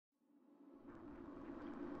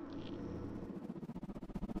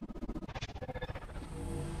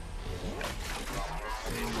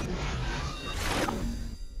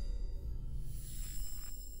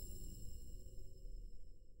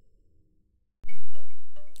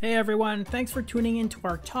Hey everyone, thanks for tuning in to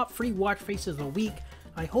our top free watch faces of the week.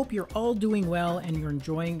 I hope you're all doing well and you're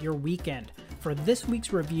enjoying your weekend. For this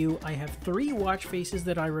week's review, I have 3 watch faces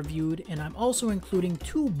that I reviewed, and I'm also including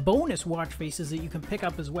 2 bonus watch faces that you can pick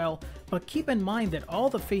up as well. But keep in mind that all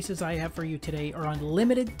the faces I have for you today are on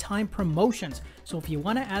limited time promotions, so if you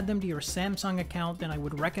want to add them to your Samsung account, then I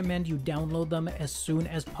would recommend you download them as soon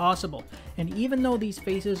as possible. And even though these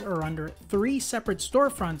faces are under 3 separate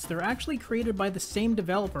storefronts, they're actually created by the same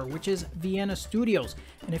developer, which is VIENNA Studios.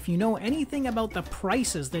 And if you know anything about the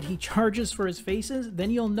prices that he charges for his faces,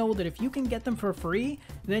 then you'll know that if you can get them for free,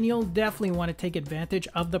 then you'll definitely want to take advantage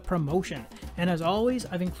of the promotion. And as always,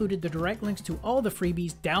 I've included the direct links to all the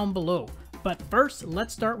freebies down below. But first,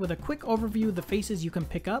 let's start with a quick overview of the faces you can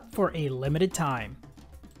pick up for a limited time.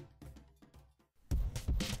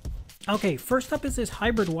 Okay, first up is this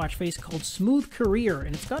hybrid watch face called SmoothCareer,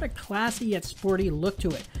 and it's got a classy yet sporty look to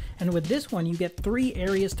it. And with this one, you get 3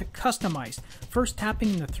 areas to customize. First, tapping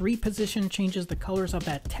in the 3 position changes the colors of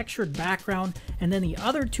that textured background, and then the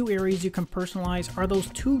other 2 areas you can personalize are those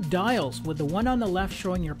 2 dials, with the one on the left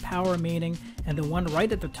showing your power remaining, and the one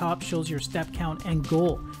right at the top shows your step count and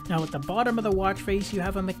goal. Now at the bottom of the watch face, you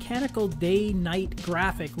have a mechanical day-night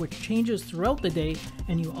graphic which changes throughout the day,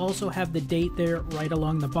 and you also have the date there right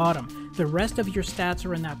along the bottom. The rest of your stats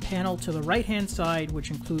are in that panel to the right hand side,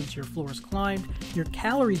 which includes your floors climbed, your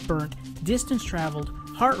calories burnt, distance traveled,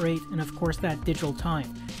 heart rate, and of course that digital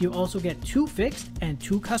time. You also get 2 fixed and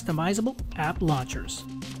 2 customizable app launchers.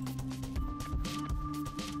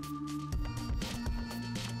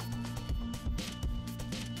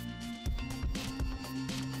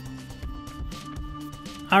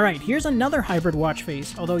 Alright, here's another hybrid watch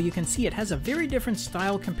face, although you can see it has a very different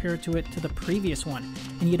style compared to the previous one.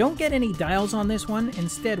 And you don't get any dials on this one.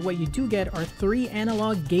 Instead, what you do get are 3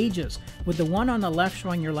 analog gauges, with the one on the left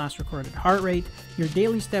showing your last recorded heart rate, your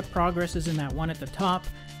daily step progress is in that one at the top,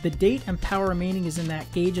 the date and power remaining is in that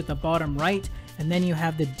gauge at the bottom right, and then you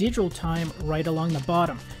have the digital time right along the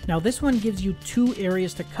bottom. Now this one gives you 2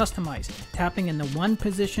 areas to customize. Tapping in the 1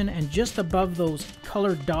 position and just above those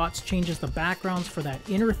colored dots changes the backgrounds for that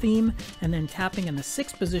inner theme, and then tapping in the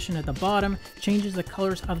 6th position at the bottom changes the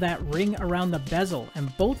colors of that ring around the bezel,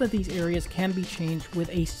 and both of these areas can be changed with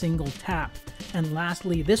a single tap. And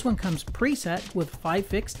lastly, this one comes preset with 5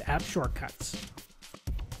 fixed app shortcuts.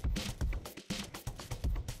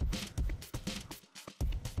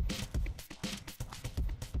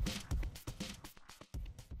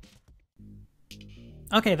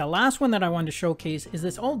 Okay, the last one that I wanted to showcase is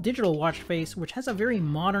this all-digital watch face, which has a very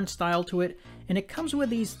modern style to it, and it comes with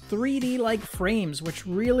these 3D-like frames, which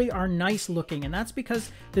really are nice looking, and that's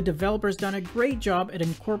because the developer's done a great job at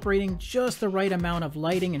incorporating just the right amount of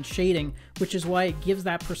lighting and shading, which is why it gives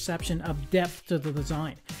that perception of depth to the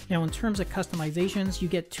design. Now, in terms of customizations, you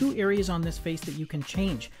get 2 areas on this face that you can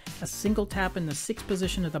change. A single tap in the 6th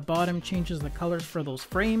position at the bottom changes the colors for those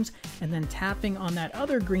frames, and then tapping on that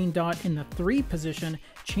other green dot in the 3 position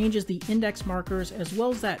changes the index markers, as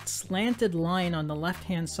well as that slanted line on the left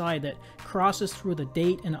hand side that crosses through the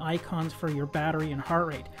date and icons for your battery and heart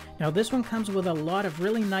rate. Now this one comes with a lot of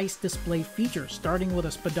really nice display features, starting with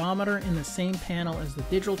a speedometer in the same panel as the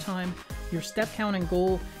digital time. Your step count and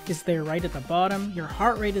goal is there right at the bottom, your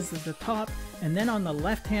heart rate is at the top, and then on the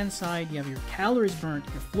left hand side you have your calories burnt,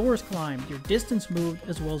 your floors climbed, your distance moved,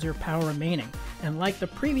 as well as your power remaining. And like the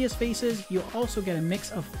previous faces, you also get a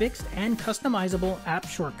mix of fixed and customizable app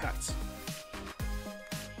shortcuts.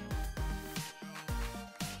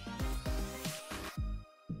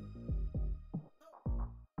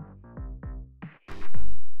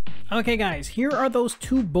 Okay guys, here are those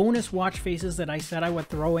 2 bonus watch faces that I said I would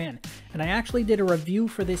throw in. And I actually did a review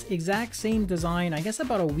for this exact same design, I guess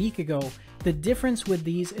about a week ago. The difference with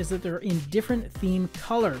these is that they're in different theme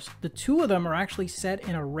colors. The 2 of them are actually set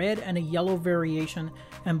in a red and a yellow variation,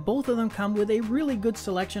 and both of them come with a really good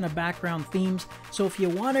selection of background themes. So if you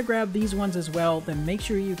want to grab these ones as well, then make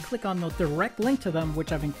sure you click on the direct link to them,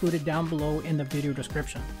 which I've included down below in the video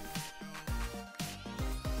description.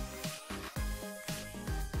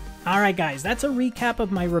 Alright guys, that's a recap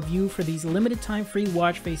of my review for these limited time free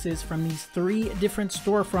watch faces from these 3 different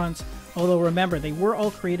storefronts, although remember they were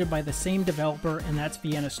all created by the same developer, and that's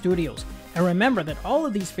VIENNA Studios. And remember that all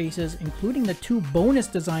of these faces, including the 2 bonus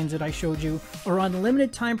designs that I showed you, are on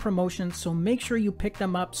limited time promotions, so make sure you pick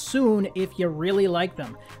them up soon if you really like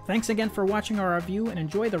them. Thanks again for watching our review, and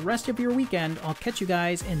enjoy the rest of your weekend. I'll catch you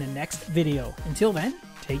guys in the next video. Until then,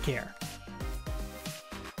 take care.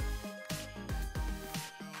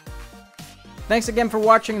 Thanks again for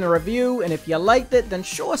watching the review, and if you liked it, then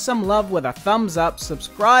show us some love with a thumbs up,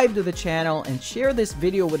 subscribe to the channel, and share this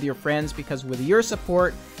video with your friends, because with your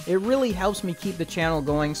support, it really helps me keep the channel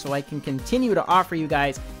going so I can continue to offer you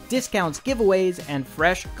guys discounts, giveaways, and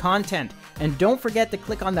fresh content. And don't forget to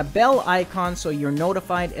click on the bell icon so you're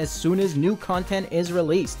notified as soon as new content is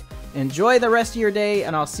released. Enjoy the rest of your day,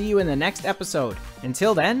 and I'll see you in the next episode.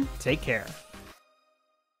 Until then, take care.